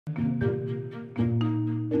Nayr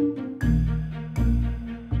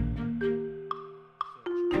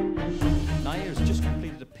has just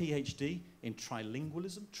completed a PhD in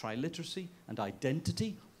trilingualism, triliteracy, and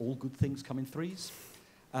identity, all good things come in threes.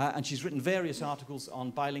 And she's written various articles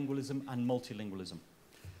on bilingualism and multilingualism.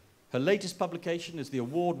 Her latest publication is the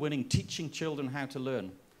award-winning Teaching Children How to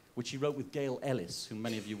Learn, which she wrote with Gail Ellis, whom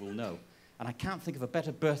many of you will know. And I can't think of a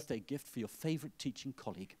better birthday gift for your favourite teaching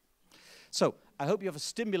colleague. So, I hope you have a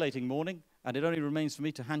stimulating morning, and it only remains for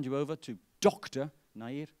me to hand you over to Dr.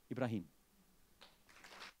 Nayr Ibrahim.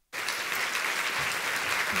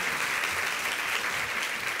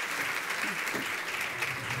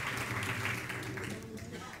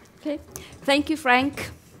 Okay. Thank you,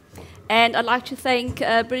 Frank. And I'd like to thank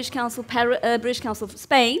British Council of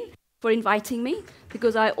Spain for inviting me,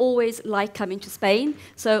 because I always like coming to Spain.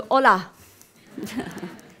 So, hola.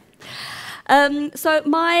 So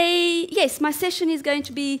my session is going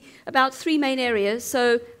to be about three main areas.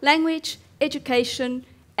 So language, education,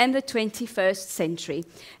 and the 21st century.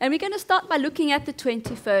 And we're going to start by looking at the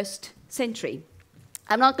 21st century.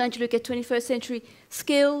 I'm not going to look at 21st century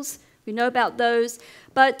skills. We know about those.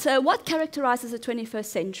 But what characterizes the 21st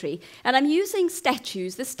century? And I'm using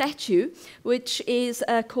statues. The statue, which is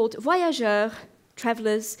called Voyageurs,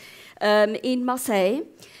 Travelers, in Marseille.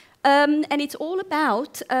 And it's all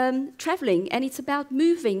about traveling, and it's about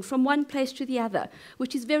moving from one place to the other,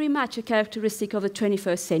 which is very much a characteristic of the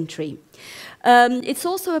 21st century. It's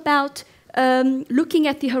also about looking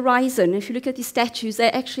at the horizon. If you look at these statues,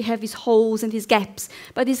 they actually have these holes and these gaps.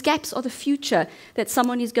 But these gaps are the future that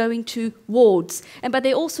someone is going towards. But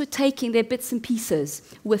they're also taking their bits and pieces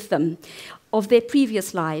with them of their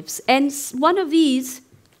previous lives. And one of these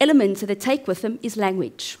elements that they take with them is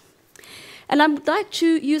language. And I'd like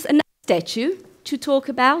to use another statue to talk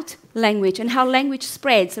about language and how language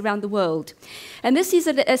spreads around the world. And this is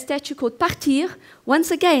a statue called Partir,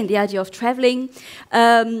 once again the idea of traveling,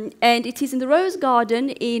 and it is in the Rose Garden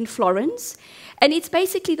in Florence, and it's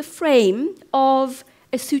basically the frame of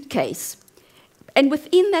a suitcase. And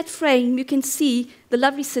within that frame you can see the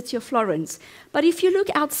lovely city of Florence. But if you look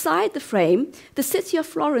outside the frame, the city of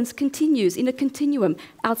Florence continues in a continuum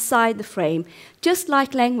outside the frame, just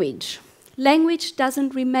like language. Language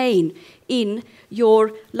doesn't remain in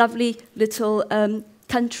your lovely little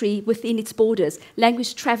country within its borders.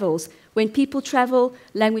 Language travels. When people travel,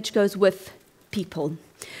 language goes with people.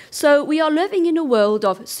 So we are living in a world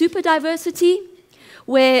of super diversity,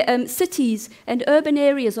 where cities and urban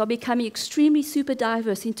areas are becoming extremely super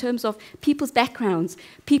diverse in terms of people's backgrounds,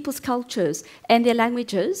 people's cultures, and their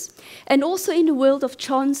languages, and also in a world of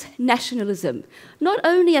transnationalism, not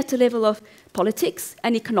only at the level of politics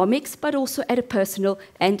and economics, but also at a personal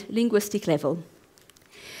and linguistic level.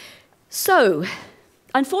 So,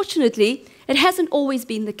 unfortunately, it hasn't always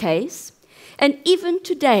been the case. And even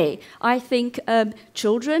today, I think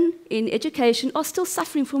children in education are still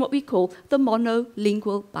suffering from what we call the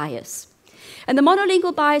monolingual bias. And the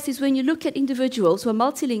monolingual bias is when you look at individuals who are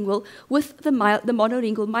multilingual with the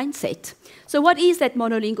monolingual mindset. So what is that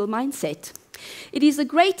monolingual mindset? It is the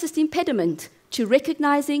greatest impediment to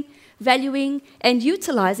recognizing, valuing, and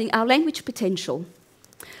utilizing our language potential.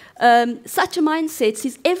 Such a mindset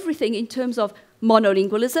sees everything in terms of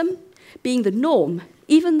monolingualism being the norm,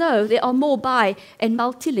 even though there are more bi- and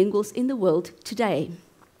multilinguals in the world today.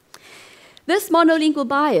 This monolingual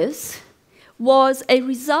bias was a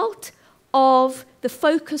result of the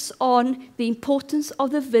focus on the importance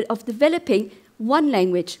of developing one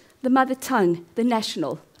language, the mother tongue, the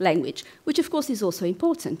national language, which of course is also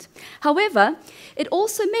important. However, it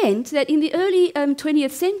also meant that in the early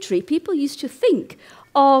 20th century, people used to think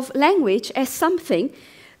of language as something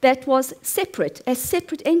that was separate, as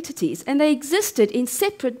separate entities, and they existed in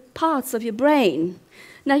separate parts of your brain.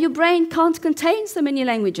 Now, your brain can't contain so many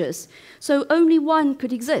languages, so only one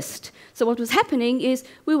could exist. So what was happening is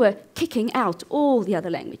we were kicking out all the other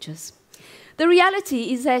languages. The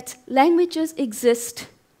reality is that languages exist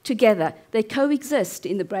together. They coexist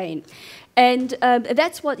in the brain. And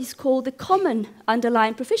that's what is called the common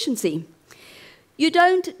underlying proficiency. You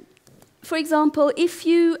don't, for example, if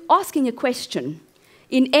you're asking a question,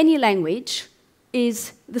 in any language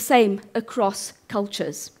is the same across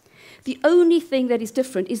cultures. The only thing that is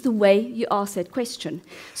different is the way you ask that question.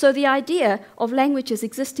 So the idea of languages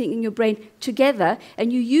existing in your brain together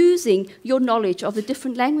and you using your knowledge of the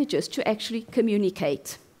different languages to actually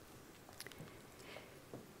communicate.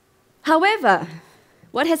 However,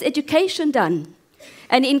 what has education done?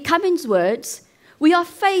 And in Cummins' words, we are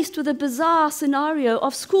faced with a bizarre scenario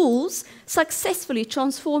of schools successfully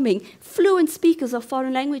transforming fluent speakers of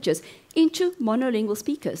foreign languages into monolingual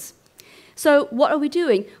speakers. So what are we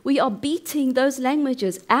doing? We are beating those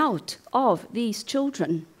languages out of these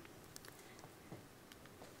children.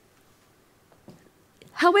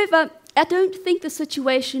 However, I don't think the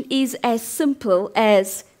situation is as simple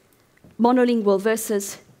as monolingual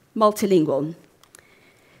versus multilingual.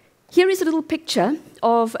 Here is a little picture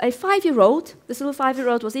of a 5-year-old. This little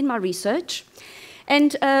 5-year-old was in my research.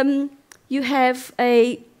 And you have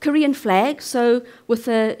a Korean flag, so with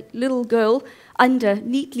a little girl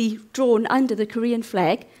neatly drawn under the Korean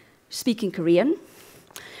flag, speaking Korean.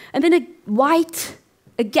 And then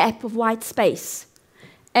a gap of white space.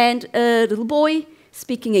 And a little boy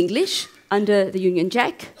speaking English under the Union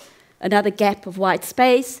Jack, another gap of white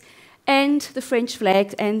space, and the French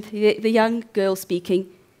flag, and the young girl speaking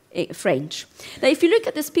French. Now, if you look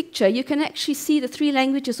at this picture, you can actually see the 3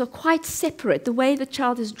 languages are quite separate. The way the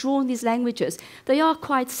child has drawn these languages, they are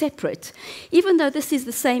quite separate, even though this is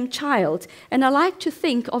the same child. And I like to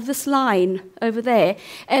think of this line over there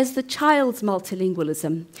as the child's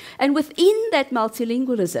multilingualism. And within that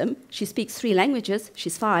multilingualism, she speaks 3 languages,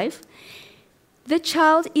 she's 5, the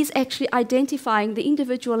child is actually identifying the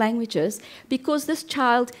individual languages because this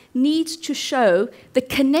child needs to show the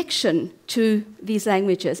connection to these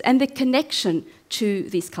languages and the connection to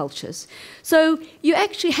these cultures. So you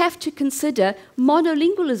actually have to consider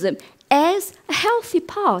monolingualism as a healthy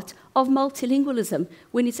part of multilingualism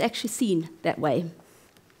when it's actually seen that way.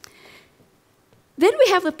 Then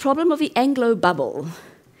we have the problem of the Anglo bubble.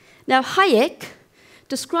 Now, Hayek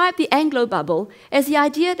described the Anglo bubble as the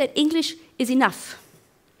idea that English is enough.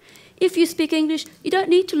 If you speak English, you don't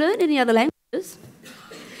need to learn any other languages.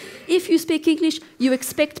 If you speak English, you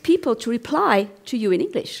expect people to reply to you in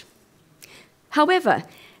English. However,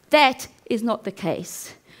 that is not the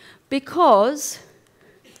case, because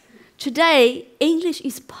today, English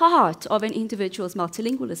is part of an individual's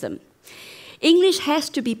multilingualism. English has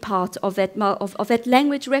to be part of that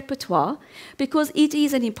language repertoire because it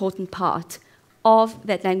is an important part of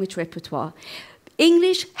that language repertoire.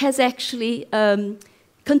 English has actually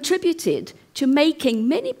contributed to making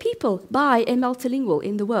many people bi and multilingual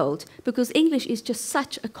in the world because English is just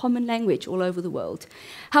such a common language all over the world.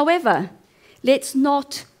 However, let's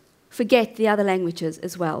not forget the other languages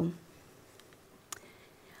as well.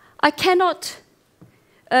 I cannot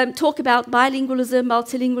talk about bilingualism,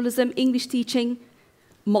 multilingualism, English teaching,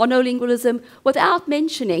 monolingualism without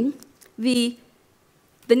mentioning the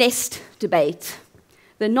NEST debate.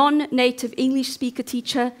 The non-native English speaker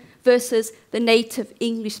teacher versus the native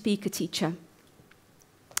English speaker teacher.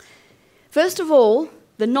 First of all,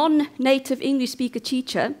 the non-native English speaker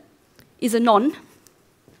teacher is a non.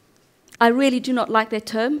 I really do not like that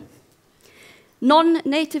term.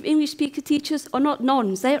 Non-native English speaker teachers are not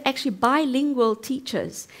nons, they are actually bilingual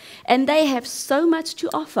teachers. And they have so much to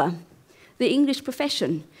offer the English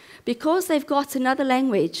profession because they've got another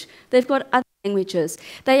language, they've got other languages.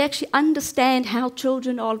 They actually understand how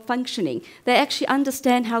children are functioning. They actually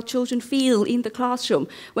understand how children feel in the classroom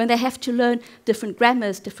when they have to learn different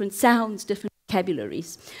grammars, different sounds, different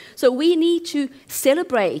vocabularies. So we need to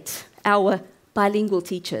celebrate our bilingual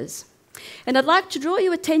teachers. And I'd like to draw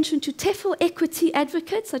your attention to TEFL Equity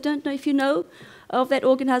Advocates. I don't know if you know of that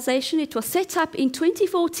organization. It was set up in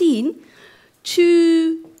 2014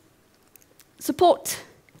 to support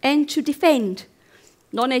and to defend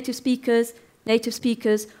non-native speakers, native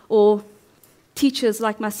speakers, or teachers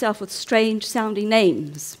like myself with strange-sounding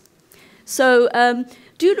names. So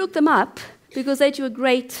do look them up, because they do a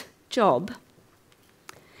great job.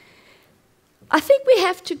 I think we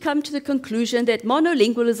have to come to the conclusion that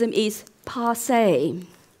monolingualism is passé.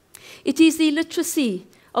 It is the illiteracy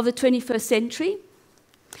of the 21st century.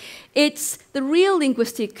 It's the real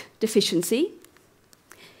linguistic deficiency.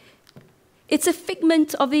 It's a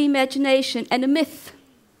figment of the imagination and a myth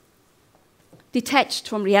detached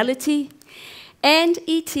from reality, and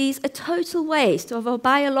it is a total waste of our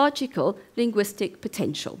biological linguistic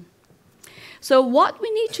potential. So what we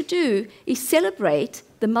need to do is celebrate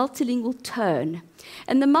the multilingual turn.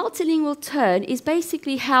 And the multilingual turn is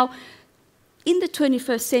basically how, in the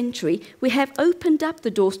 21st century, we have opened up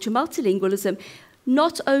the doors to multilingualism,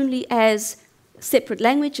 not only as separate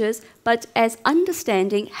languages, but as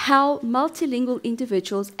understanding how multilingual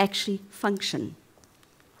individuals actually function.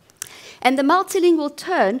 And the multilingual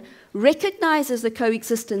turn recognizes the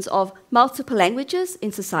coexistence of multiple languages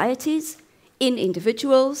in societies, in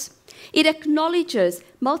individuals. It acknowledges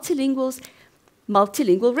multilingual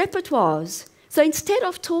repertoires. So instead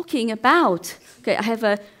of talking about, okay, I have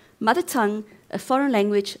a mother tongue, a foreign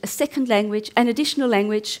language, a second language, an additional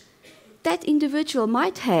language, that individual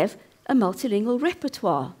might have a multilingual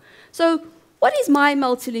repertoire. So What is my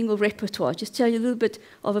multilingual repertoire? Just tell you a little bit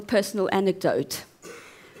of a personal anecdote.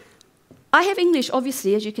 I have English,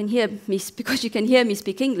 obviously, as you can hear me, because you can hear me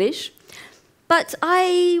speak English, but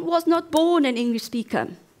I was not born an English speaker.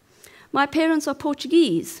 My parents are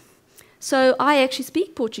Portuguese, so I actually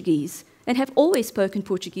speak Portuguese and have always spoken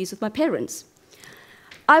Portuguese with my parents.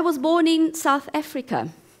 I was born in South Africa.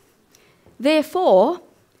 Therefore,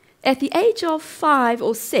 at the age of 5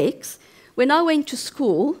 or 6, when I went to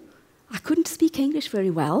school, I couldn't speak English very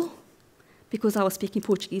well because I was speaking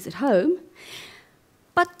Portuguese at home,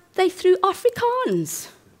 but they threw Afrikaans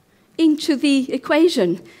into the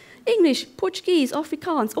equation. English, Portuguese,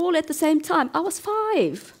 Afrikaans, all at the same time. I was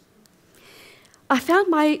 5. I found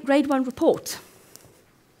my grade 1 report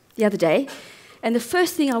the other day, and the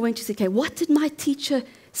first thing I went to say, okay, what did my teacher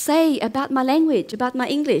say about my language, about my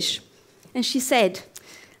English? And she said,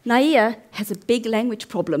 Nayr has a big language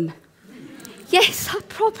problem. Yes, I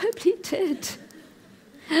probably did.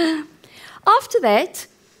 After that,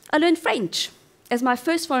 I learned French as my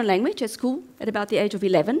first foreign language at school at about the age of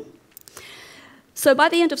 11. So by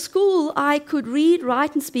the end of school, I could read,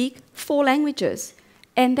 write, and speak 4 languages.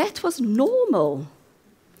 And that was normal.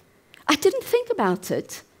 I didn't think about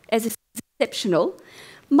it as exceptional.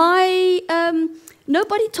 Nobody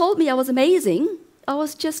told me I was amazing. I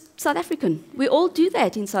was just South African. We all do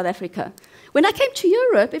that in South Africa. When I came to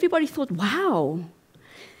Europe, everybody thought, wow.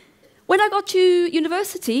 When I got to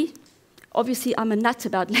university, obviously I'm a nut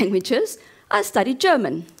about languages, I studied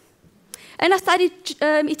German. And I studied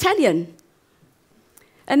Italian.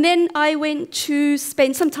 And then I went to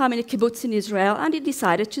spend some time in a kibbutz in Israel, and I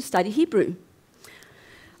decided to study Hebrew.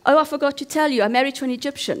 Oh, I forgot to tell you, I married to an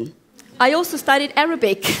Egyptian. I also studied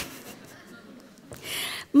Arabic.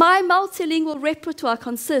 My multilingual repertoire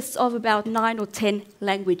consists of about 9 or 10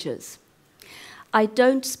 languages. I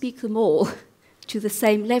don't speak them all to the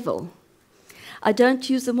same level. I don't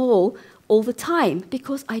use them all the time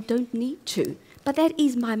because I don't need to. But that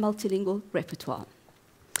is my multilingual repertoire.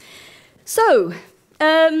 So,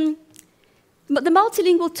 the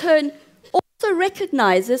multilingual term also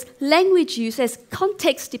recognizes language use as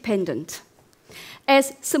context-dependent,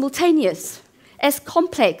 as simultaneous, as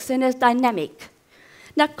complex, and as dynamic.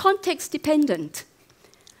 Now, context-dependent.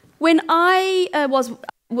 When I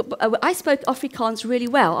spoke Afrikaans really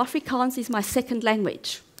well. Afrikaans is my second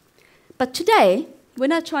language. But today,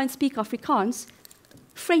 when I try and speak Afrikaans,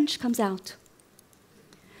 French comes out.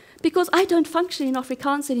 Because I don't function in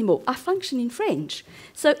Afrikaans anymore. I function in French.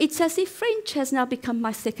 So it's as if French has now become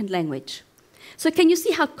my second language. So can you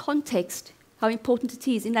see how context, how important it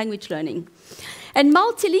is in language learning? And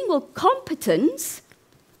multilingual competence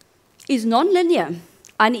is nonlinear,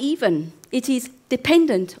 uneven. It is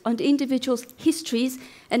dependent on the individual's histories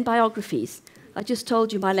and biographies. I just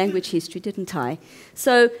told you my language history, didn't I?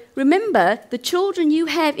 So remember, the children you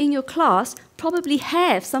have in your class probably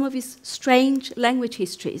have some of these strange language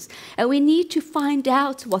histories, and we need to find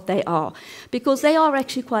out what they are, because they are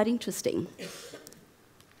actually quite interesting.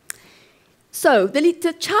 So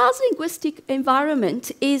the child's linguistic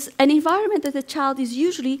environment is an environment that the child is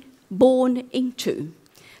usually born into.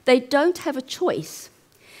 They don't have a choice.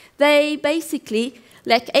 They basically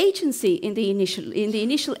lack agency in the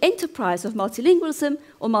initial enterprise of multilingualism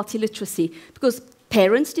or multiliteracy, because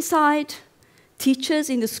parents decide, teachers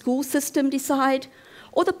in the school system decide,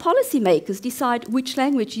 or the policymakers decide which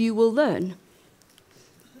language you will learn.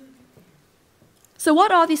 So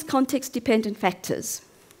what are these context-dependent factors?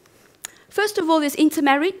 First of all, there's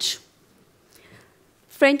intermarriage.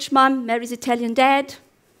 French mum marries Italian dad.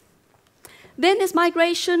 Then there's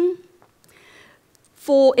migration.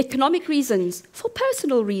 For economic reasons, for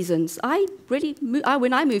personal reasons.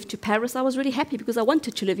 When I moved to Paris, I was really happy because I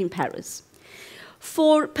wanted to live in Paris.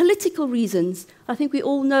 For political reasons, I think we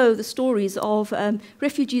all know the stories of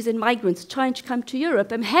refugees and migrants trying to come to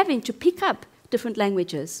Europe and having to pick up different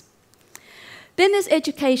languages. Then there's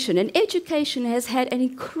education, and education has had an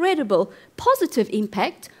incredible positive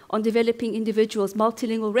impact on developing individuals'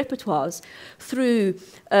 multilingual repertoires through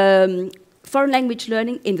foreign language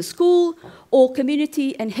learning in the school, or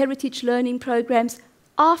community and heritage learning programs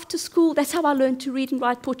after school. That's how I learned to read and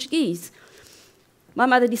write Portuguese. My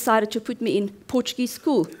mother decided to put me in Portuguese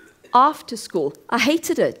school after school. I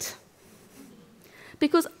hated it.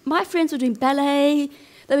 Because my friends were doing ballet,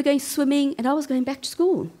 they were going swimming, and I was going back to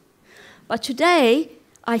school. But today,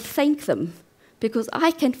 I thank them, because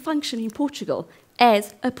I can function in Portugal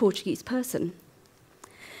as a Portuguese person.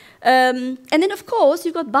 And then, of course,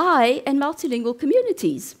 you've got bi- and multilingual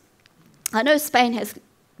communities. I know Spain has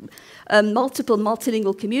multiple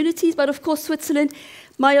multilingual communities, but of course Switzerland,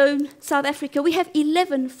 my own South Africa, we have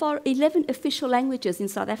 11 official languages in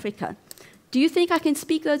South Africa. Do you think I can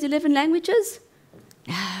speak those 11 languages?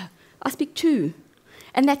 No, I speak 2.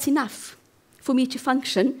 And that's enough for me to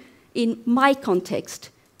function in my context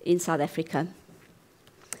in South Africa.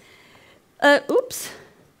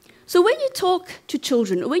 So when you talk to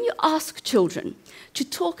children, when you ask children to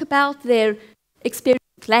talk about their experience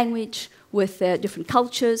with language, with their different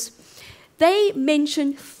cultures, they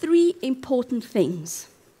mention 3 important things.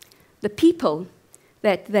 The people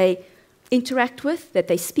that they interact with, that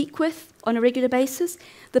they speak with on a regular basis,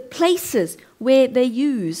 the places where they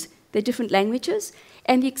use their different languages,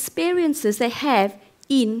 and the experiences they have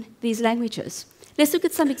in these languages. Let's look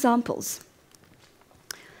at some examples.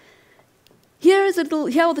 Here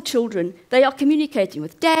are the children. They are communicating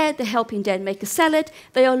with Dad, they're helping Dad make a salad,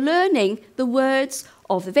 they are learning the words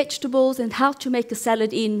of the vegetables and how to make a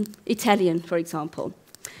salad in Italian, for example.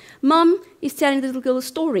 Mum is telling the little girl a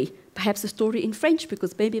story, perhaps a story in French,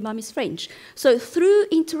 because maybe Mum is French. So through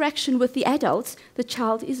interaction with the adults, the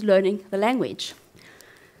child is learning the language.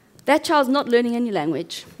 That child's not learning any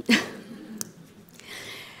language.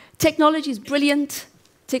 Technology is brilliant.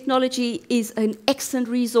 Technology is an excellent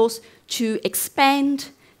resource to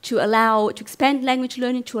expand language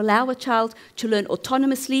learning, to allow a child to learn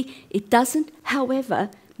autonomously. It doesn't, however,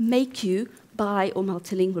 make you bi or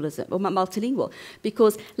multilingual,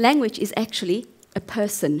 because language is actually a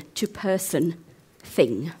person-to-person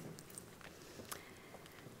thing.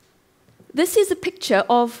 This is a picture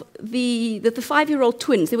of the 5-year-old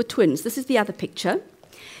twins. They were twins. This is the other picture.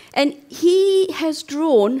 And he has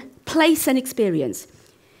drawn place and experience.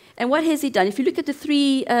 And what has he done? If you look at the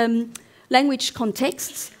 3 language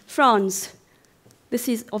contexts, France, this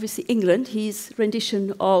is obviously England, his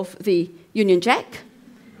rendition of the Union Jack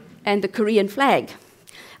and the Korean flag.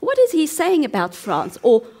 What is he saying about France?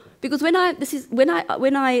 Because I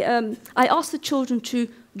asked the children to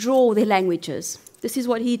draw their languages. This is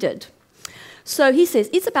what he did. So he says,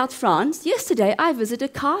 it's about France. Yesterday I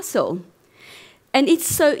visited a castle. And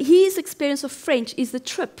so his experience of French is a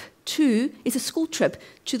school trip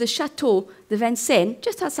to the Chateau de Vincennes,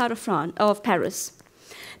 just outside of Paris.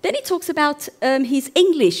 Then he talks about his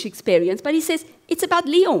English experience, but he says it's about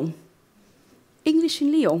Lyon, English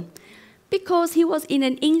in Lyon, because he was in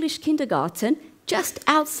an English kindergarten just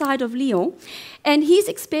outside of Lyon, and his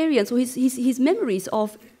experience, or his memories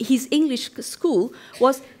of his English school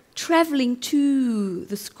was traveling to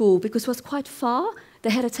the school, because it was quite far. They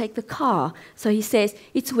had to take the car. So he says,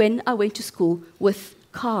 it's when I went to school with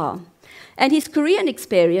car. And his Korean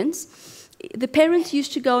experience, the parents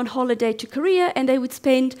used to go on holiday to Korea, and they would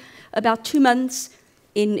spend about 2 months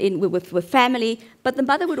with family, but the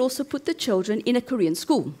mother would also put the children in a Korean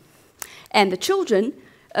school. And the children,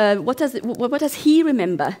 what does he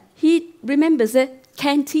remember? He remembers a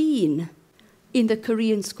canteen in the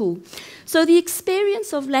Korean school. So the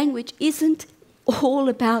experience of language isn't all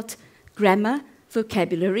about grammar,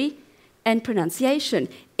 vocabulary, and pronunciation.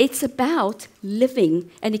 It's about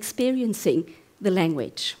living and experiencing the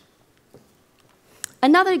language.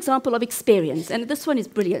 Another example of experience, and this one is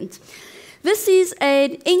brilliant. This is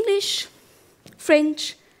an English,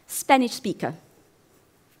 French, Spanish speaker.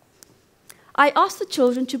 I asked the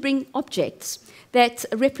children to bring objects that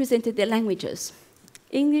represented their languages.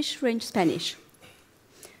 English, French, Spanish.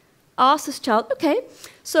 I asked this child, okay,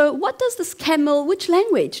 so what does this camel, which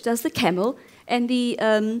language does the camel and the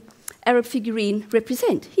Arab figurine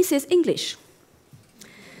represent? He says English.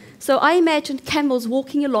 So I imagined camels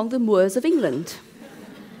walking along the moors of England.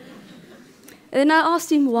 And then I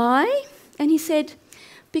asked him why, and he said,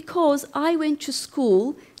 because I went to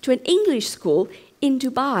school, to an English school in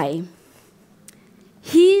Dubai.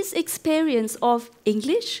 His experience of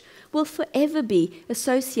English will forever be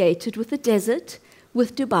associated with the desert,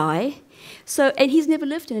 with Dubai. So, and he's never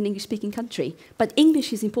lived in an English-speaking country, but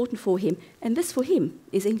English is important for him, and this for him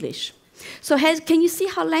is English. So can you see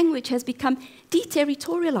how language has become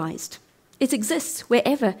deterritorialized? It exists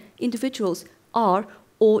wherever individuals are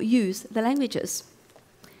or use the languages.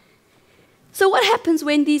 So what happens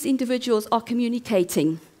when these individuals are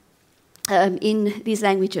communicating in these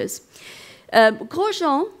languages?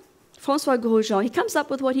 François Grosjean, he comes up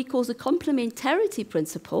with what he calls a complementarity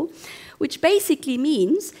principle, which basically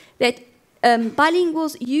means that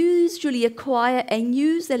bilinguals usually acquire and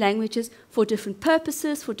use their languages for different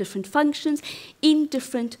purposes, for different functions, in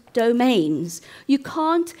different domains. You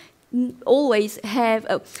can't always have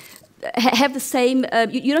the same,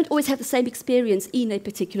 you don't always have the same experience in a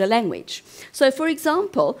particular language. So, for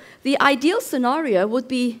example, the ideal scenario would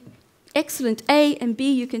be excellent A and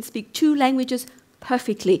B, you can speak 2 languages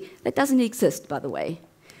perfectly. That doesn't exist, by the way.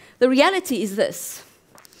 The reality is this.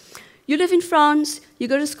 You live in France, you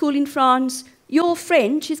go to school in France, your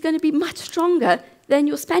French is going to be much stronger than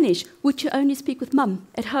your Spanish, which you only speak with mum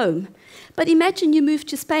at home. But imagine you move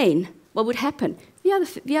to Spain. What would happen?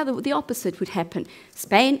 The opposite would happen.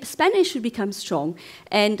 Spanish would become strong,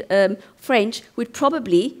 and French would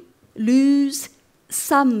probably lose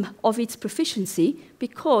some of its proficiency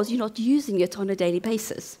because you're not using it on a daily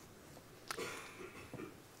basis.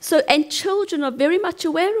 So, and children are very much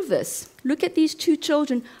aware of this. Look at these two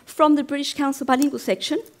children from the British Council Bilingual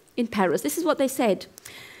section in Paris. This is what they said.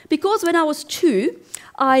 Because when I was 2,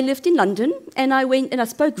 I lived in London, and I went and I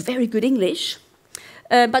spoke very good English.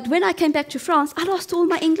 But when I came back to France, I lost all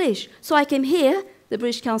my English. So I came here, the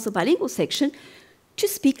British Council Bilingual section, to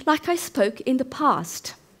speak like I spoke in the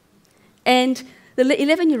past. And the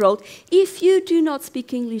 11-year-old, if you do not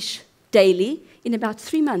speak English daily, in about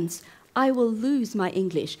 3 months, I will lose my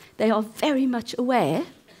English. They are very much aware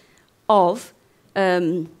of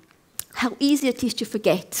how easy it is to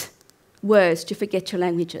forget words, to forget your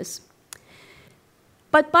languages.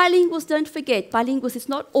 But bilinguals don't forget. Bilinguals is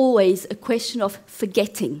not always a question of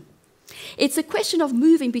forgetting. It's a question of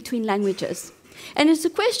moving between languages. And it's a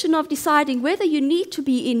question of deciding whether you need to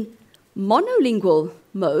be in monolingual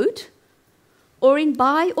mode or in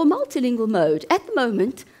bi- or multilingual mode. At the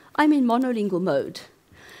moment, I'm in monolingual mode.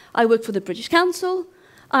 I work for the British Council.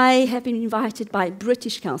 I have been invited by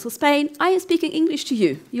British Council Spain. I am speaking English to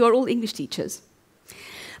you. You are all English teachers.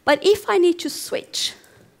 But if I need to switch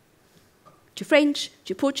to French,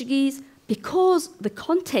 to Portuguese, because the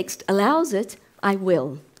context allows it, I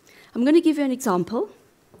will. I'm going to give you an example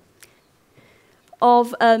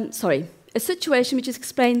of, a situation which has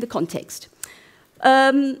explained the context.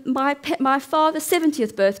 My father's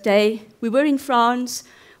 70th birthday, we were in France.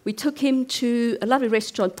 We took him to a lovely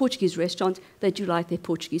restaurant, Portuguese restaurant. They do like their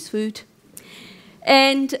Portuguese food.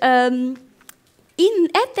 And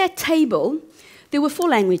at that table, there were 4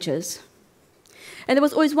 languages. And there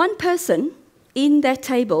was always one person on that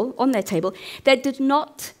table, that did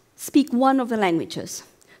not speak one of the languages.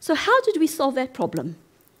 So how did we solve that problem?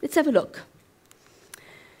 Let's have a look.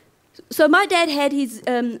 So my dad had his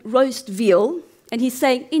roast veal, and he's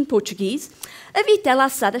saying in Portuguese, "A vitela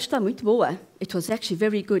assada está muito boa." It was actually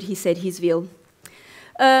very good, he said, his veal.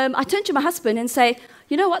 I turned to my husband and say,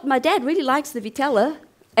 "You know what, my dad really likes the vitella,"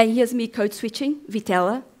 and here's me code switching,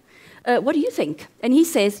 vitella. "What do you think?" And he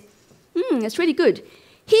says, "It's really good."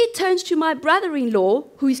 He turns to my brother-in-law,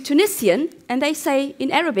 who is Tunisian, and they say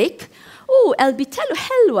in Arabic, "Oh, el bitelu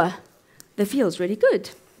helwa." The veal's really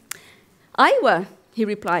good. "Aywa," he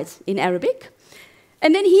replies in Arabic.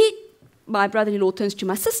 And then my brother-in-law turns to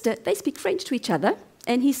my sister. They speak French to each other.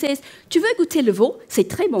 And he says, "Tu veux goûter le veau? C'est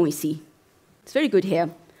très bon ici." It's very good here.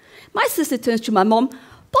 My sister turns to my mom.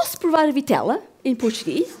 "Posso provar a vitela?" in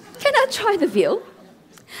Portuguese. "Can I try the veal?"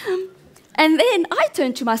 And then I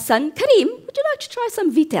turn to my son, "Karim, would you like to try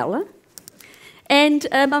some vitella?" And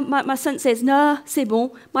my son says, "No, c'est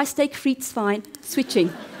bon. My steak frite's fine."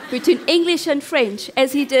 Switching between English and French,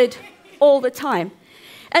 as he did all the time.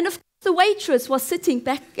 And of course, the waitress was sitting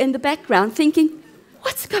back in the background thinking,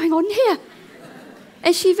 "What's going on here?"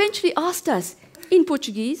 And she eventually asked us, in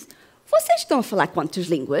Portuguese, "Vocês estão a falar quantas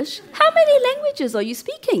línguas? How many languages are you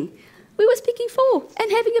speaking?" We were speaking 4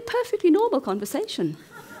 and having a perfectly normal conversation.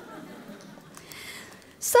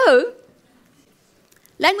 So,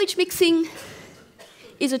 language mixing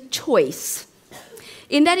is a choice.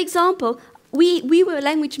 In that example, we were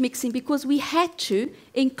language mixing because we had to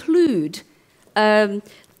include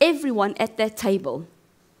everyone at that table.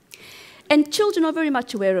 And children are very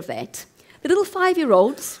much aware of that. The little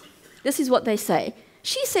 5-year-olds, this is what they say.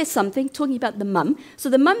 She says something, talking about the mum. So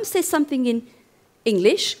the mum says something in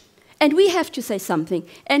English, and we have to say something.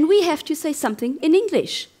 And we have to say something in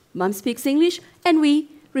English. Mum speaks English, and we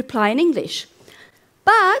reply in English.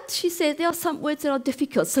 But, she said, there are some words that are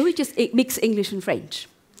difficult, so we just mix English and French.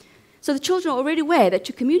 So the children are already aware that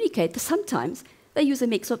to communicate, sometimes they use a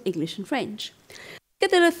mix of English and French.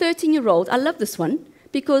 Look at the 13-year-old. I love this one,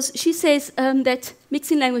 because she says that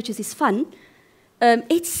mixing languages is fun.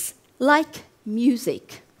 It's like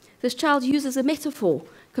music. This child uses a metaphor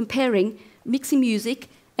comparing mixing music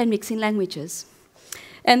and mixing languages.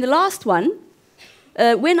 And the last one,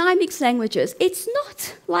 when I mix languages, it's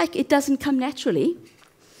not like it doesn't come naturally.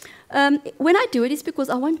 When I do it, it's because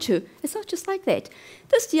I want to. It's not just like that.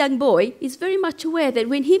 This young boy is very much aware that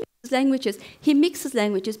when he mixes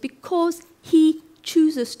languages because he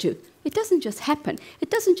chooses to. It doesn't just happen. It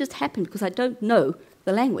doesn't just happen because I don't know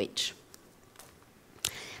the language.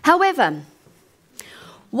 However,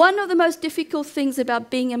 one of the most difficult things about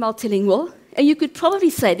being a multilingual, and you could probably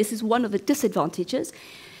say this is one of the disadvantages,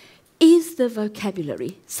 is the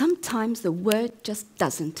vocabulary. Sometimes the word just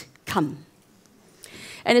doesn't come.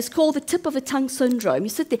 And it's called the tip of the tongue syndrome. You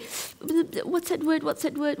sit there, what's that word, what's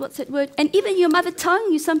that word, what's that word? And even in your mother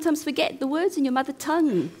tongue, you sometimes forget the words in your mother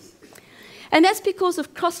tongue. And that's because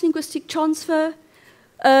of cross-linguistic transfer.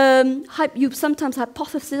 You sometimes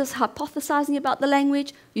hypothesizing about the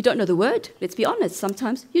language. You don't know the word. Let's be honest,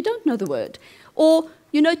 sometimes you don't know the word. Or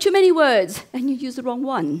you know too many words and you use the wrong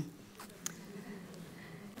one.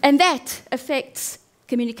 And that affects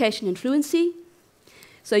communication and fluency.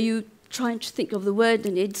 So you try and think of the word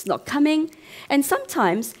and it's not coming. And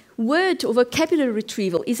sometimes word or vocabulary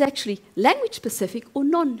retrieval is actually language specific or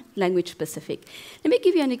non-language specific. Let me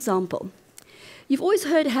give you an example. You've always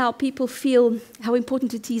heard how people feel how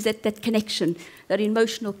important it is that connection, that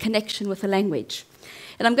emotional connection with the language.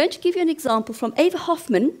 And I'm going to give you an example from Ava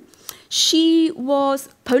Hoffman. She was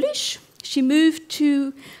Polish. She moved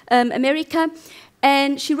to America,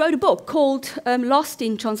 and she wrote a book called Lost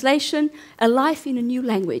in Translation, A Life in a New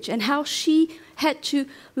Language, and how she had to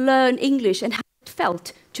learn English and how it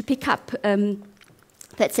felt to pick up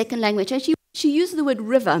that second language. And she used the word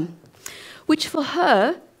river, which for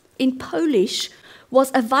her, in Polish,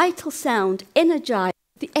 was a vital sound, energized,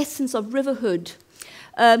 the essence of riverhood,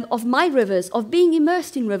 of my rivers, of being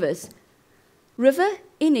immersed in rivers. River,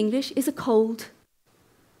 in English, is a cold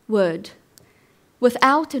word,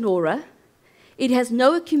 without an aura. It has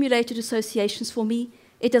no accumulated associations for me.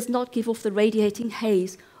 It does not give off the radiating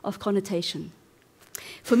haze of connotation.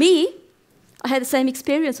 For me, I had the same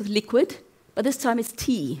experience with liquid, but this time it's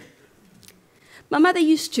tea. My mother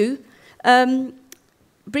used to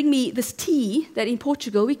bring me this tea that in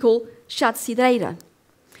Portugal we call chá de cidreira.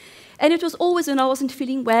 And it was always when I wasn't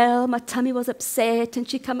feeling well, my tummy was upset, and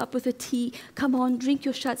she'd come up with a tea. Come on, drink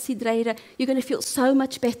your chá de cidreira. You're going to feel so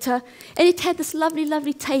much better. And it had this lovely,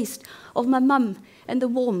 lovely taste of my mum and the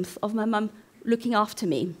warmth of my mum looking after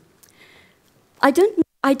me. I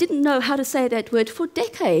didn't know how to say that word for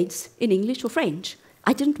decades in English or French.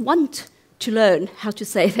 I didn't want to learn how to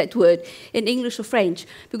say that word in English or French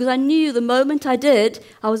because I knew the moment I did,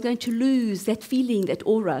 I was going to lose that feeling, that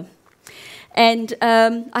aura. And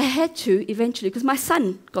I had to eventually, because my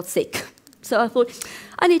son got sick. So I thought,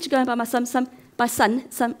 I need to go and buy my son some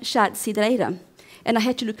chá de cidreira. And I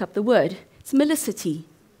had to look up the word. It's melicity.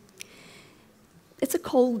 It's a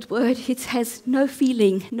cold word. It has no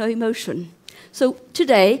feeling, no emotion. So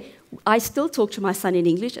today, I still talk to my son in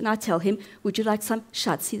English, and I tell him, would you like some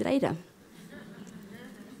chá de cidreira?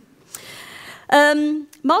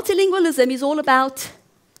 Multilingualism is all about,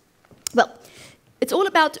 well, it's all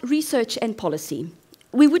about research and policy.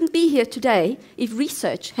 We wouldn't be here today if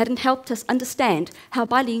research hadn't helped us understand how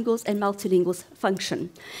bilinguals and multilinguals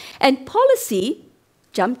function. And policy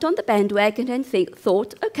jumped on the bandwagon and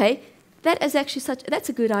thought, okay, that's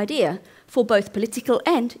a good idea for both political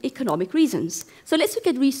and economic reasons. So let's look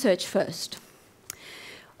at research first.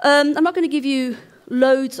 I'm not going to give you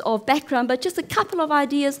loads of background, but just a couple of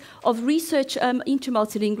ideas of research into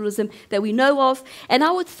multilingualism that we know of. And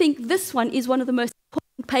I would think this one is one of the most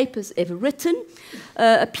important papers ever written,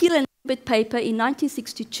 a Peel and Lambert paper in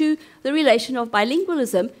 1962, The Relation of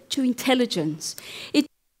Bilingualism to Intelligence. It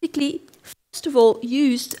basically, first of all,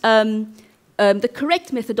 used the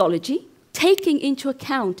correct methodology, taking into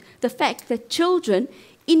account the fact that children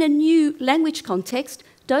in a new language context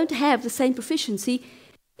don't have the same proficiency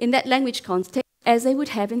in that language context as they would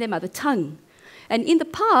have in their mother tongue. And in the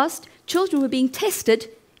past, children were being tested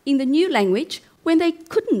in the new language when they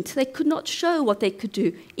could not show what they could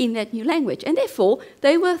do in that new language. And therefore,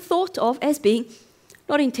 they were thought of as being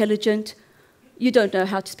not intelligent, you don't know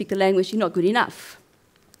how to speak the language, you're not good enough.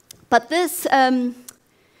 But this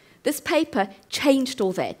paper changed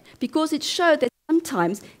all that because it showed that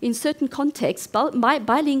sometimes in certain contexts,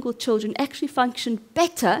 bilingual children actually functioned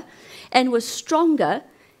better and were stronger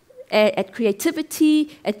at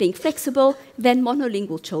creativity, at being flexible, than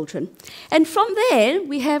monolingual children. And from there,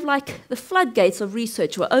 we have like the floodgates of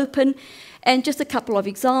research were open, and just a couple of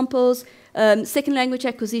examples, second language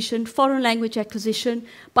acquisition, foreign language acquisition,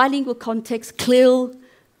 bilingual context, CLIL,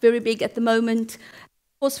 very big at the moment.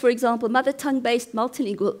 Of course, for example, mother tongue-based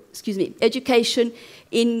multilingual, education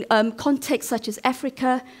in contexts such as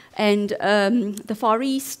Africa and the Far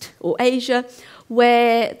East or Asia,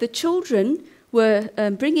 where the children were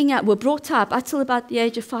brought up until about the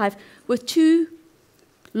age of 5 with 2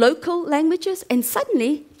 local languages, and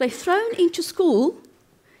suddenly they're thrown into school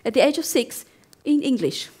at the age of 6 in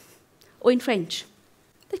English or in French.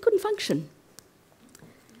 They couldn't function.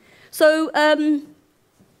 So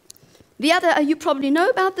the other, you probably know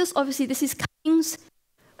about this, obviously this is Cummings.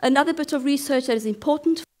 Another bit of research that is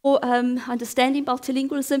important for understanding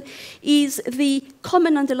multilingualism is the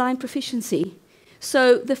common underlying proficiency.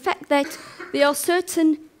 So the fact that there are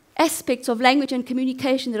certain aspects of language and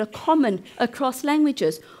communication that are common across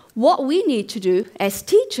languages, what we need to do as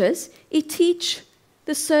teachers is teach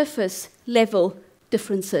the surface level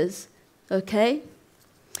differences, okay?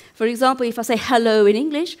 For example, if I say hello in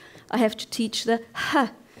English, I have to teach the h.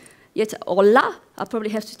 Yet hola, I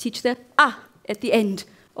probably have to teach the a at the end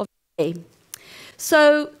of the name.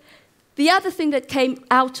 So the other thing that came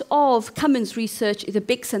out of Cummins' research is the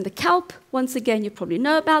BICS and the CALP. Once again, you probably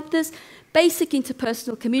know about this. Basic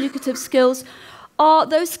interpersonal communicative skills are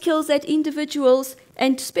those skills that individuals,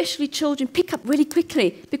 and especially children, pick up really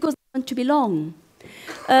quickly because they want to belong.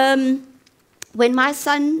 When my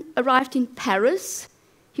son arrived in Paris,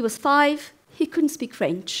 he was 5, he couldn't speak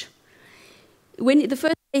French. When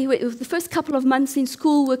the first couple of months in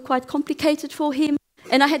school were quite complicated for him,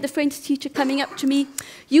 and I had the French teacher coming up to me,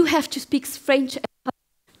 you have to speak French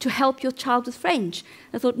to help your child with French.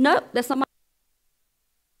 I thought, no, that's not my...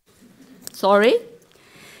 Sorry.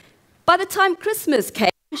 By the time Christmas came,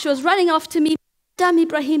 she was running after me,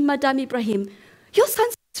 Madame Ibrahim, your son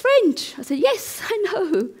speaks French. I said, yes, I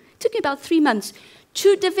know. It took me about 3 months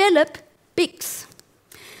to develop BICS.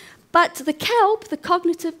 But the CALP, the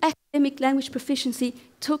Cognitive Academic Language Proficiency,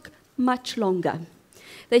 took much longer.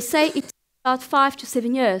 They say it takes about 5 to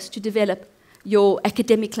 7 years to develop your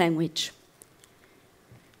academic language.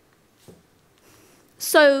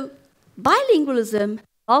 So bilingualism,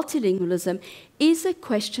 multilingualism, is a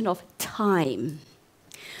question of time.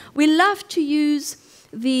 We love to use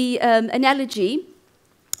the analogy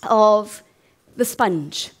of the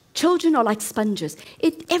sponge. Children are like sponges.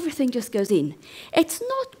 Everything just goes in. It's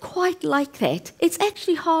not quite like that. It's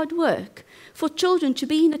actually hard work for children to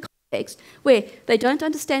be in a context where they don't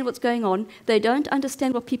understand what's going on, they don't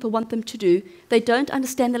understand what people want them to do, they don't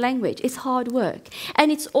understand the language. It's hard work.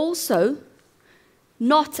 And it's also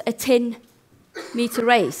not a 10-meter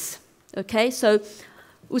race. Okay, so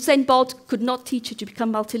Usain Bolt could not teach you to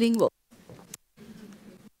become multilingual.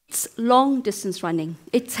 It's long distance running.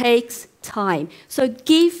 It takes time. So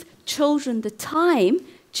give children the time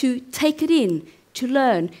to take it in, to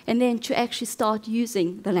learn, and then to actually start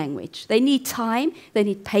using the language. They need time, they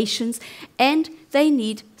need patience, and they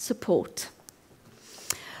need support.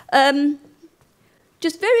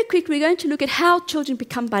 Just very quickly, we're going to look at how children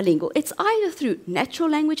become bilingual. It's either through natural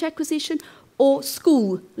language acquisition or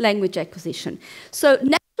school language acquisition. So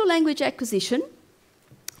natural language acquisition,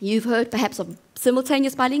 you've heard perhaps of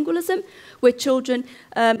simultaneous bilingualism, where children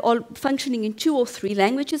are functioning in 2 or 3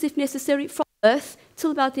 languages, if necessary, from birth till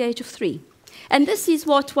about the age of 3. And this is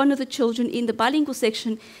what one of the children in the bilingual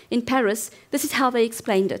section in Paris, this is how they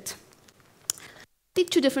explained it. Speak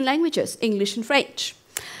 2 different languages, English and French.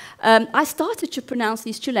 I started to pronounce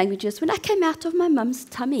these 2 languages when I came out of my mum's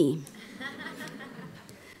tummy.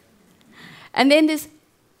 And then there's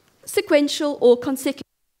sequential or consecutive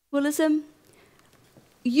bilingualism,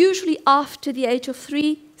 usually after the age of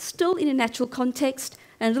 3, still in a natural context.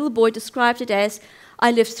 And a little boy described it as,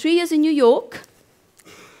 I lived 3 years in New York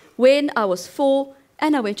when I was 4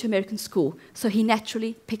 and I went to American school. So he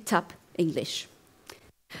naturally picked up English.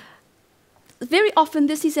 Very often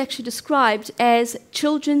this is actually described as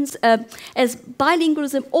children's, as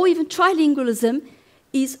bilingualism or even trilingualism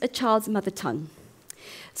is a child's mother tongue.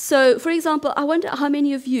 So, for example, I wonder how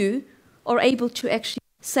many of you are able to actually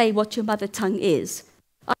say what your mother tongue is.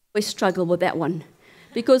 I always struggle with that one.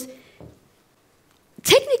 Because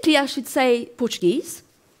technically I should say Portuguese,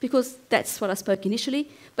 because that's what I spoke initially.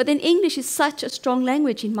 But then English is such a strong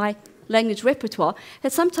language in my language repertoire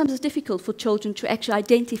that sometimes it's difficult for children to actually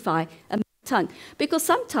identify a mother tongue. Because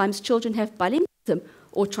sometimes children have bilingualism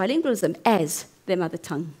or trilingualism as their mother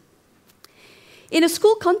tongue. In a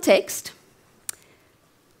school context,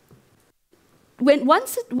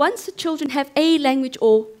 once the children have a language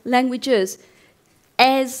or languages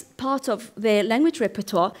as part of their language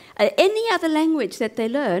repertoire, any other language that they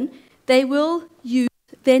learn, they will use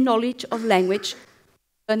their knowledge of language to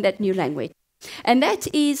learn that new language. And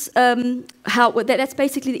that is that's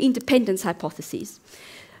basically the independence hypothesis.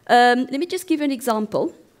 Let me just give you an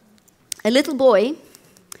example. A little boy,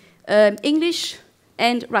 English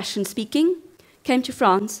and Russian speaking, came to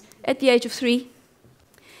France at the age of 3.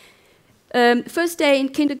 First day in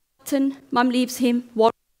kindergarten, mum leaves him.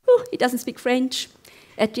 He doesn't speak French.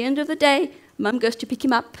 At the end of the day, mum goes to pick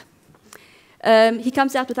him up. He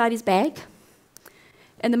comes out without his bag.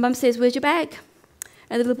 And the mum says, where's your bag?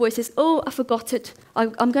 And the little boy says, oh, I forgot it.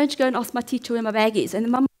 I'm going to go and ask my teacher where my bag is. And the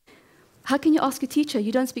mum, how can you ask a teacher?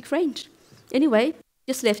 You don't speak French. Anyway,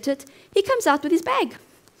 just left it. He comes out with his bag.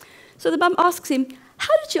 So the mum asks him,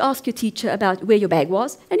 how did you ask your teacher about where your bag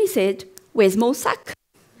was? And he said, where's mon sac?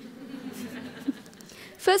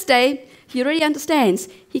 First day, he already understands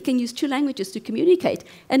he can use 2 languages to communicate.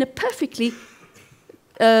 And a perfectly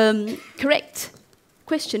correct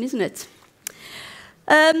question, isn't it?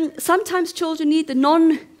 Sometimes children need the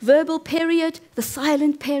non-verbal period, the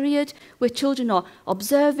silent period, where children are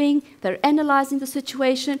observing, they're analyzing the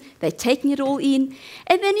situation, they're taking it all in,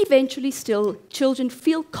 and then eventually still children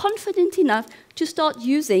feel confident enough to start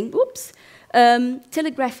using,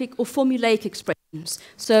 telegraphic or formulaic expressions.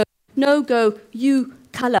 So, no, go, you,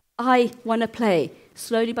 color, I want to play.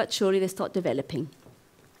 Slowly but surely they start developing.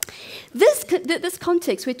 This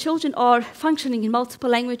context where children are functioning in multiple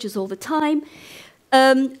languages all the time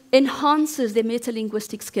enhances their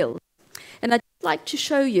metalinguistic skills. And I'd like to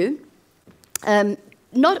show you,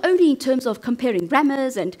 not only in terms of comparing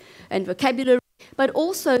grammars and vocabulary, but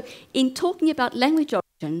also in talking about language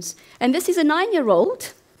origins. And this is a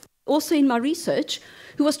 9-year-old, also in my research,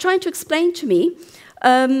 who was trying to explain to me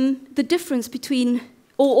the difference between,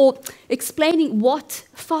 or explaining what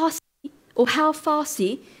Farsi, or how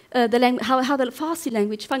Farsi, how the Farsi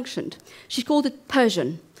language functioned. She called it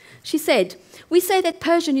Persian. She said, we say that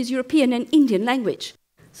Persian is European and Indian language.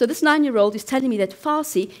 So this 9-year-old is telling me that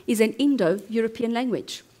Farsi is an Indo-European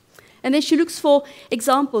language. And then she looks for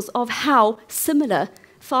examples of how similar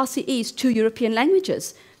Farsi is to European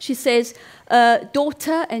languages. She says,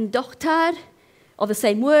 daughter and dokhtar are the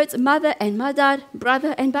same words, mother and madar,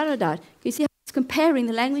 brother and baradar. You see how it's comparing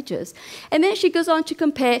the languages. And then she goes on to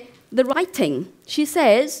compare the writing. She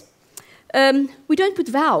says, we don't put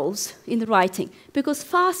vowels in the writing because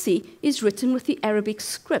Farsi is written with the Arabic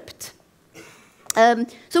script.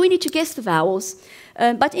 So we need to guess the vowels.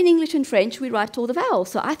 But in English and French, we write all the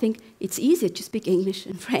vowels. So I think it's easier to speak English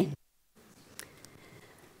and French.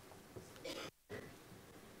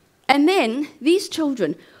 And then these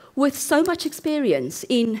children, with so much experience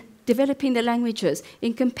in developing their languages,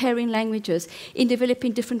 in comparing languages, in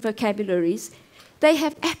developing different vocabularies, they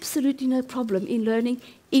have absolutely no problem in learning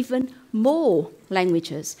even more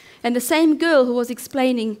languages. And the same girl who was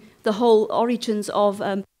explaining the whole origins of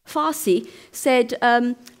Farsi said,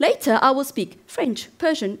 later I will speak French,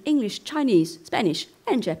 Persian, English, Chinese, Spanish,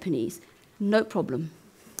 and Japanese. No problem.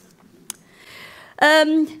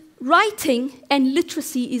 Writing and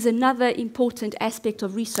literacy is another important aspect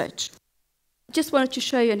of research. I just wanted to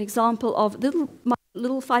show you an example of my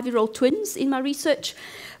little 5-year-old twins in my research.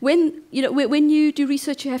 When you do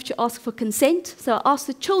research, you have to ask for consent. So I asked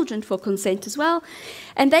the children for consent as well.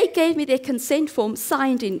 And they gave me their consent form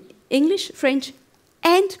signed in English, French,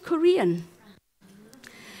 and Korean.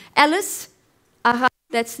 Alice,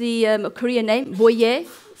 that's the Korean name, Boyer,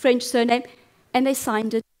 French surname, and they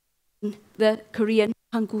signed it in the Korean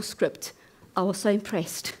Hangul script. I was so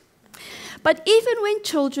impressed. But even when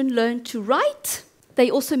children learn to write, they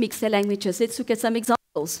also mix their languages. Let's look at some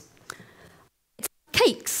examples. It's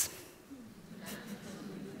cakes.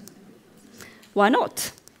 Why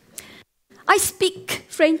not? I speak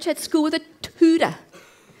French at school with a tutor.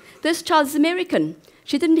 This child is American.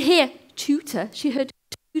 She didn't hear tutor, she heard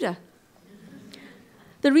tutor.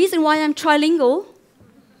 The reason why I'm trilingual,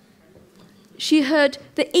 she heard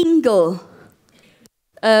the Ingle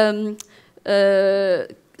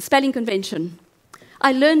spelling convention.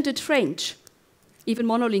 I learned it French. Even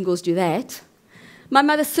monolinguals do that. My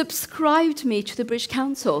mother subscribed me to the British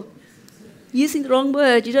Council. Using the wrong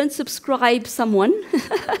word, you don't subscribe someone.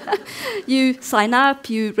 You sign up,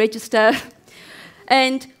 you register.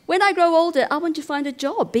 And when I grow older, I want to find a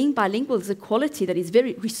job. Being bilingual is a quality that is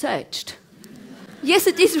very researched. Yes,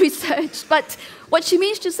 it is researched, but what she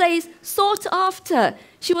means to say is sought after.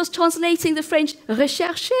 She was translating the French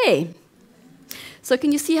recherché. So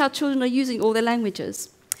can you see how children are using all their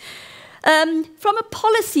languages? From a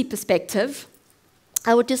policy perspective,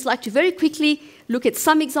 I would just like to very quickly look at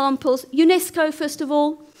some examples. UNESCO, first of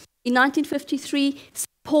all, in 1953,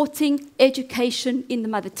 supporting education in the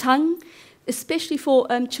mother tongue, especially for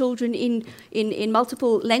children in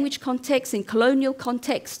multiple language contexts, in colonial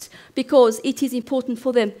contexts, because it is important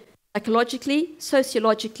for them psychologically,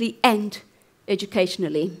 sociologically, and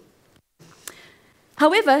educationally.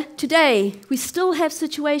 However, today, we still have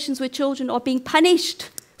situations where children are being punished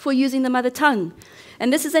for using the mother tongue.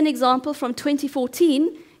 And this is an example from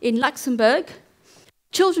 2014 in Luxembourg.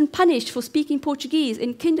 Children punished for speaking Portuguese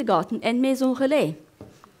in kindergarten and maison relais.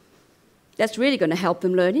 That's really going to help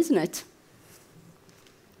them learn, isn't it?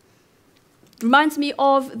 Reminds me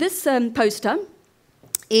of this poster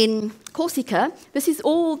in Corsica. This is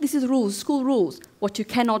rules, school rules, what you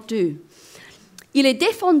cannot do. Il est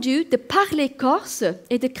défendu de parler corse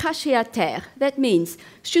et de cracher à terre. That means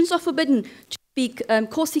students are forbidden to speak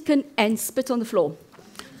Corsican and spit on the floor.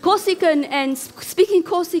 Speaking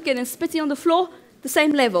Corsican and spitting on the floor, the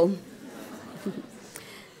same level.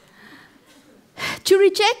 To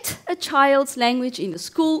reject a child's language in the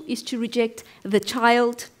school is to reject the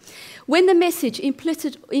child. When the message,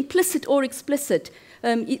 implicit or explicit,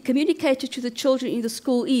 communicated to the children in the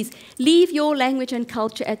school is, leave your language and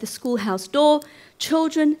culture at the schoolhouse door,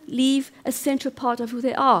 children leave a central part of who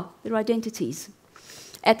they are, their identities,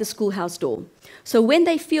 at the schoolhouse door. So when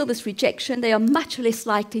they feel this rejection, they are much less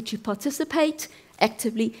likely to participate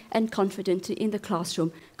actively and confidently in the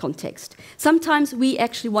classroom context. Sometimes we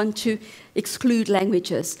actually want to exclude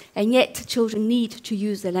languages, and yet children need to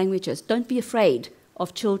use their languages. Don't be afraid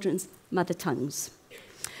of children's mother tongues.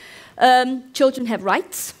 Children have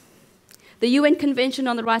rights. The UN Convention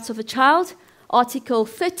on the Rights of the Child, Article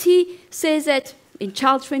 30, says that in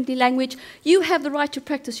child-friendly language, you have the right to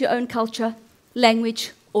practice your own culture,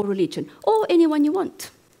 language, or religion, or anyone you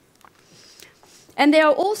want. And there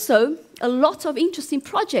are also a lot of interesting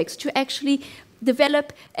projects to actually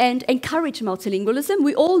develop and encourage multilingualism.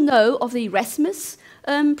 We all know of the Erasmus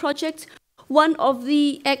project, one of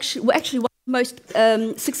the one of the most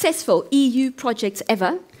successful EU projects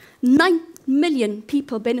ever. 9 million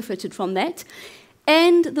people benefited from that,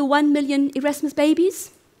 and the 1 million Erasmus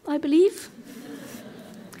babies, I believe.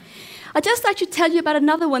 I'd just like to tell you about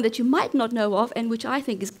another one that you might not know of and which I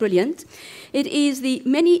think is brilliant. It is the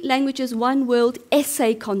Many Languages, One World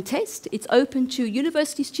essay contest. It's open to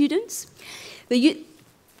university students. The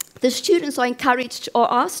students are encouraged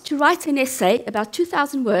or asked to write an essay about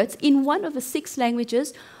 2,000 words in one of the 6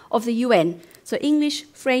 languages of the UN. So English,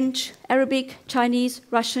 French, Arabic, Chinese,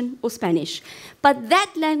 Russian, or Spanish. But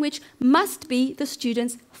that language must be the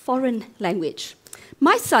student's foreign language.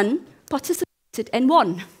 My son participated and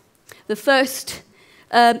won the first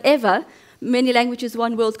ever Many Languages,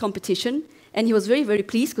 One World competition, and he was very, very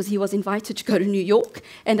pleased because he was invited to go to New York,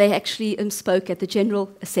 and they actually spoke at the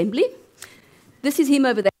General Assembly. This is him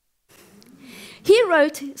over there. He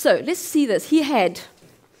wrote, so let's see this. He had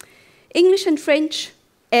English and French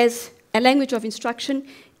as a language of instruction,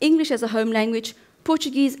 English as a home language,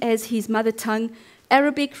 Portuguese as his mother tongue,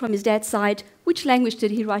 Arabic from his dad's side. Which language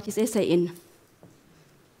did he write his essay in?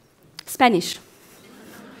 Spanish.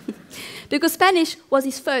 Because Spanish was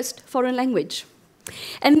his first foreign language.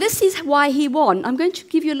 And this is why he won. I'm going to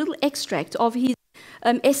give you a little extract of his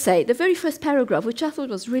essay, the very first paragraph, which I thought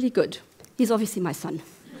was really good. He's obviously my son.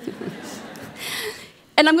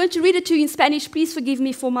 And I'm going to read it to you in Spanish. Please forgive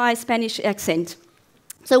me for my Spanish accent.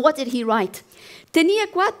 So what did he write? Tenía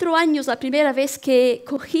 4 años la primera vez que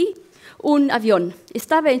cogí un avión.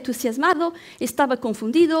 Estaba entusiasmado, estaba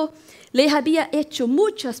confundido. Le había hecho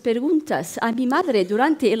muchas preguntas a mi madre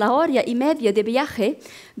durante la hora y media de viaje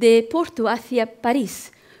de Porto hacia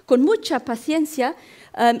París. Con mucha paciencia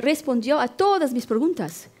respondió a todas mis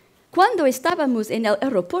preguntas. Cuando estábamos en el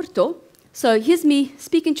aeropuerto, so here's me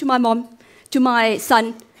speaking to my mom, to my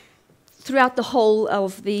son, throughout the whole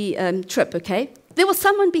of the trip, okay? There was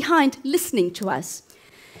someone behind listening to us.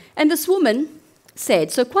 And this woman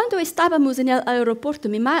said, so cuando estábamos en el aeropuerto,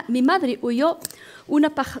 mi madre oyó una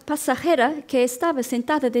pasajera que estaba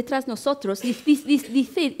sentada detrás de nosotros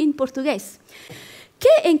decir en portugués,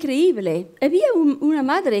 ¡qué increíble! Había una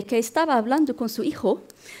madre que estaba hablando con su hijo,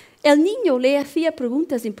 el niño le hacía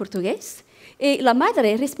preguntas en portugués, y la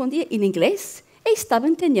madre respondía en inglés, y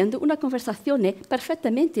estaban teniendo una conversación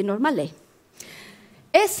perfectamente normal.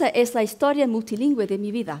 Esa es la historia multilingüe de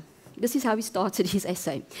mi vida. This is how he started his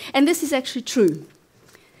essay. And this is actually true.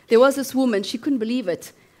 There was this woman, she couldn't believe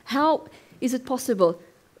it. How is it possible?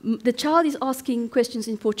 The child is asking questions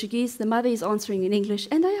in Portuguese, the mother is answering in English,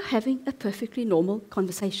 and they are having a perfectly normal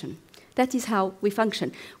conversation. That is how we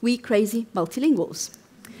function. We crazy multilinguals.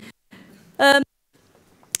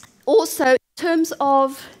 Also, in terms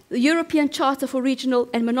of the European Charter for Regional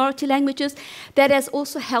and Minority Languages, that has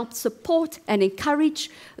also helped support and encourage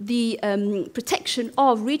the protection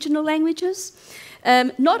of regional languages,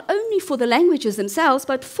 not only for the languages themselves,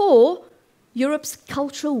 but for Europe's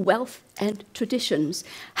cultural wealth and traditions.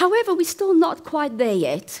 However, we're still not quite there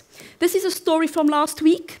yet. This is a story from last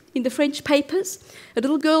week in the French papers. A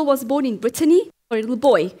little girl was born in Brittany, or a little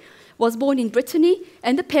boy was born in Brittany,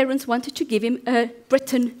 and the parents wanted to give him a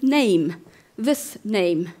Briton name, this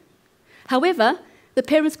name. However, the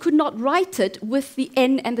parents could not write it with the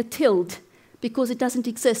N and the tilde because it doesn't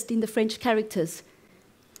exist in the French characters.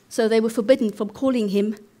 So they were forbidden from calling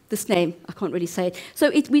him this name. I can't really say it.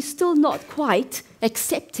 So we're still not quite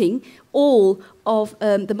accepting all of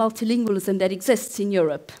the multilingualism that exists in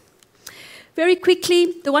Europe. Very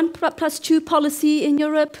quickly, the 1+2 policy in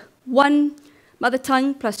Europe, 1 mother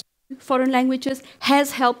tongue plus 2 foreign languages,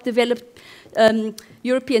 has helped develop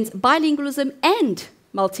Europeans' bilingualism and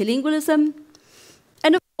multilingualism.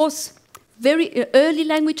 course, very early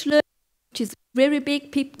language learning, which is very big.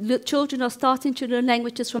 Children are starting to learn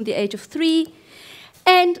languages from the age of 3.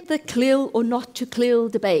 And the CLIL or not to CLIL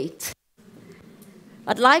debate.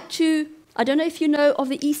 I don't know if you know of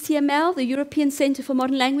the ECML, the European Centre for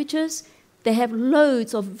Modern Languages. They have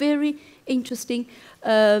loads of very interesting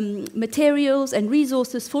materials and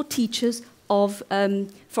resources for teachers of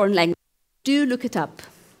foreign language. Do look it up.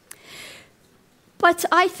 But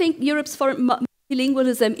I think Europe's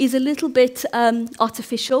multilingualism is a little bit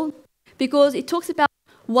artificial, because it talks about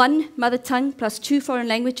one mother tongue plus 2 foreign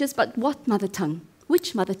languages, but what mother tongue?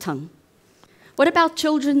 Which mother tongue? What about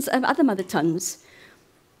children's other mother tongues?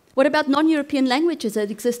 What about non-European languages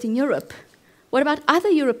that exist in Europe? What about other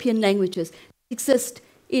European languages that exist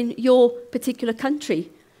in your particular country?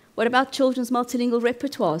 What about children's multilingual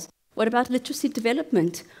repertoires? What about literacy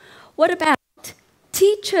development? What about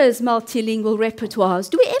teachers' multilingual repertoires?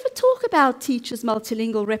 Do we ever talk about teachers'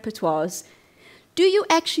 multilingual repertoires? Do you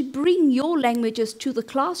actually bring your languages to the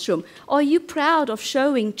classroom? Are you proud of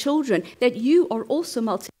showing children that you are also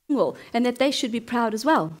multilingual and that they should be proud as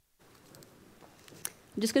well?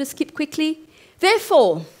 I'm just going to skip quickly.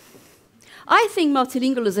 Therefore, I think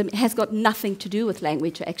multilingualism has got nothing to do with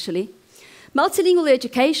language, actually. Multilingual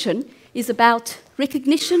education is about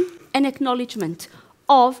recognition and acknowledgement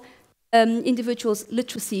of individuals'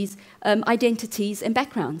 literacies, identities, and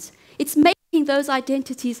backgrounds. It's making those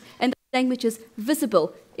identities and languages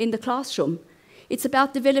visible in the classroom. It's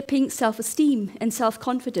about developing self-esteem and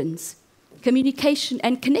self-confidence, communication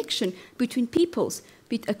and connection between peoples,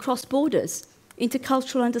 across borders,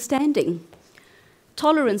 intercultural understanding,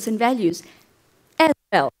 tolerance and values, as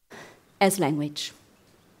well as language.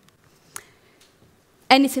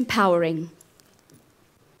 And it's empowering.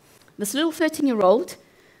 This little 13-year-old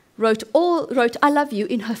wrote I love you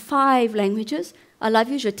in her 5 languages. I love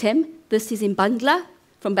you, je t'aime. This is in Bangla,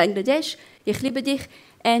 from Bangladesh, ich liebe dich,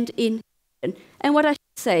 and in and what I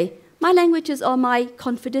should say, my languages are my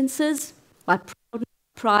confidences, my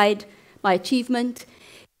pride, my achievement.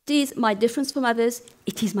 It is my difference from others.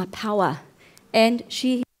 It is my power. And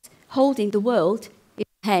she is holding the world in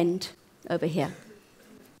her hand over here.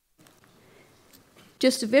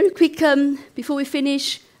 Just a very quick, before we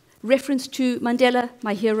finish, reference to Mandela,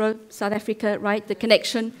 my hero, South Africa, right, the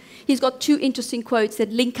connection. He's got 2 interesting quotes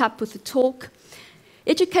that link up with the talk.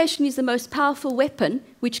 Education is the most powerful weapon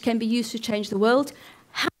which can be used to change the world.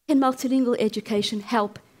 How can multilingual education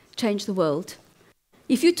help change the world?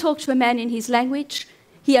 If you talk to a man in his language,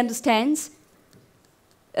 he understands,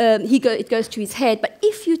 it goes to his head. But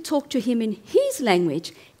if you talk to him in his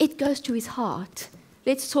language, it goes to his heart.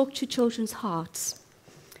 Let's talk to children's hearts.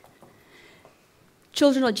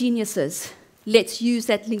 Children are geniuses. Let's use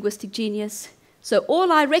that linguistic genius. So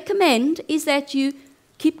all I recommend is that you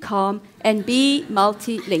keep calm and be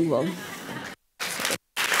multilingual.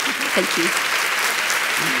 Thank you.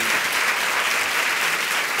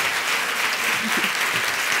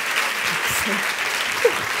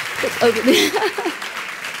 That's over there.